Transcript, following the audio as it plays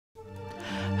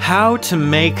How to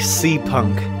make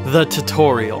SEAPUNK, the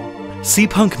tutorial.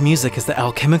 SEAPUNK music is the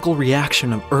alchemical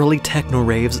reaction of early techno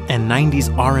raves and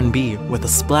 90s R&B with a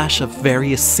splash of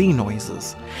various sea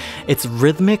noises. Its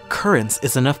rhythmic currents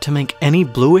is enough to make any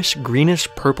bluish, greenish,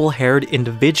 purple-haired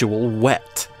individual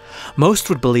wet. Most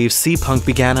would believe SEAPUNK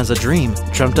began as a dream,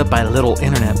 dreamt up by Little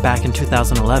Internet back in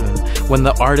 2011, when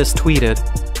the artist tweeted,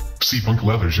 "SEAPUNK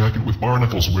leather jacket with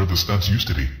barnacles where the studs used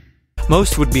to be."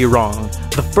 Most would be wrong.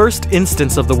 The first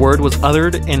instance of the word was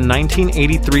uttered in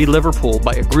 1983 Liverpool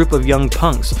by a group of young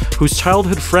punks whose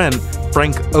childhood friend,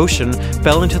 Frank Ocean,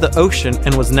 fell into the ocean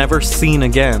and was never seen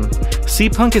again.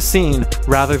 SEAPUNK is seen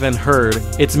rather than heard.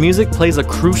 Its music plays a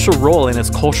crucial role in its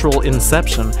cultural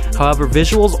inception. However,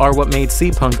 visuals are what made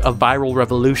SEAPUNK a viral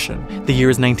revolution. The year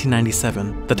is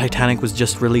 1997. The Titanic was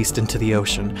just released into the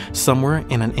ocean. Somewhere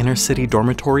in an inner city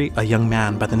dormitory, a young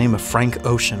man by the name of Frank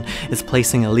Ocean is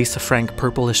placing a Lisa Frank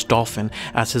purplish dolphin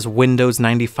as his Windows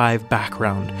 95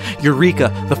 background.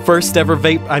 Eureka! The first ever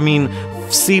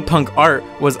SEAPUNK art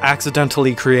was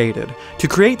accidentally created. To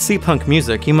create SEAPUNK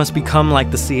music, you must become like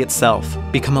the sea itself.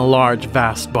 Become a large,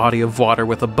 vast body of water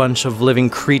with a bunch of living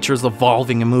creatures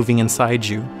evolving and moving inside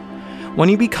you. When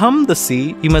you become the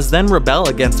sea, you must then rebel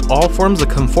against all forms of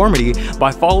conformity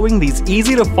by following these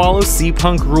easy-to-follow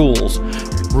SEAPUNK rules.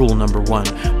 Rule number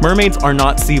 1. Mermaids are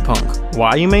not SEAPUNK.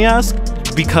 Why, you may ask?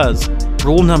 Because.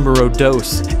 Rule numero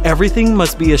dos. Everything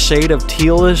must be a shade of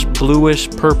tealish, bluish,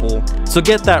 purple. So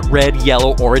get that red,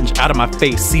 yellow, orange out of my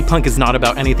face. SEAPUNK is not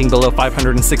about anything below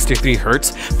 563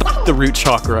 Hz. Fuck the root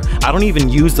chakra. I don't even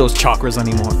use those chakras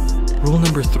anymore. Rule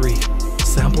number 3.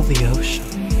 Sample the ocean.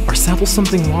 Or sample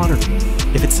something watery.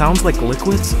 If it sounds like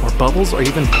liquids, or bubbles, or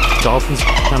even dolphins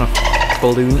on a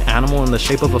balloon animal in the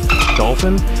shape of a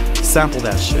dolphin, sample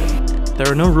that shit.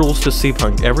 There are no rules to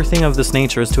SEAPUNK. Everything of this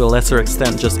nature is to a lesser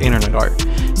extent just internet art.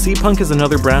 SEAPUNK is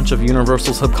another branch of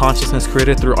universal subconsciousness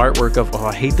created through artwork of,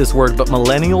 I hate this word, but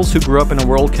millennials who grew up in a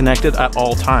world connected at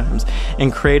all times,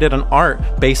 and created an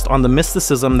art based on the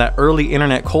mysticism that early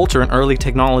internet culture and early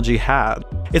technology had.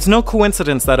 It's no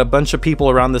coincidence that a bunch of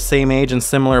people around the same age and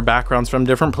similar backgrounds from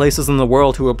different places in the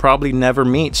world who will probably never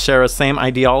meet share a same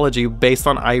ideology based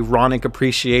on ironic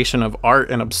appreciation of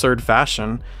art in absurd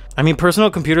fashion. I mean, personal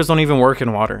computers don't even work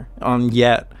in water,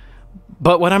 yet.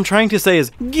 But what I'm trying to say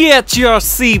is, get your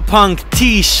SEAPUNK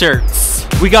t-shirts!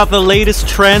 We got the latest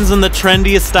trends and the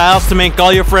trendiest styles to make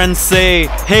all your friends say,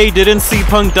 hey, didn't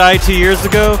SEAPUNK die 2 years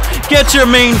ago? Get your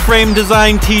mainframe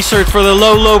design t-shirts for the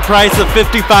low price of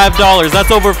 $55. That's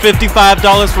over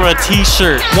 $55 for a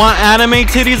t-shirt. Want anime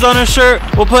titties on a shirt?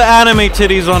 We'll put anime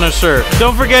titties on a shirt.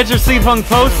 Don't forget your SEAPUNK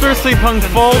posters, SEAPUNK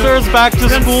folders, back to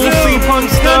school SEAPUNK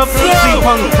stuff,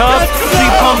 SEAPUNK cups,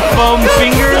 SEAPUNK foam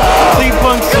fingers,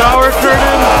 SEAPUNK shower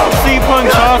curtains, SEAPUNK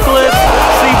chocolates,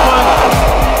 SEAPUNK.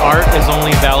 Art is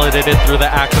only validated through the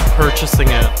act of purchasing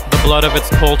it. The blood of its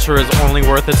culture is only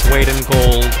worth its weight in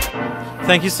gold.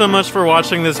 Thank you so much for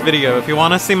watching this video. If you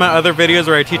want to see my other videos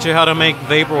where I teach you how to make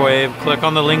vaporwave, click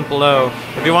on the link below.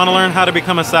 If you want to learn how to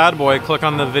become a sad boy, click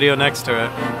on the video next to it.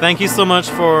 Thank you so much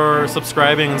for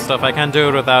subscribing and stuff. I can't do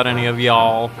it without any of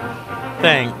y'all.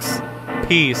 Thanks.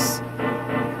 Peace.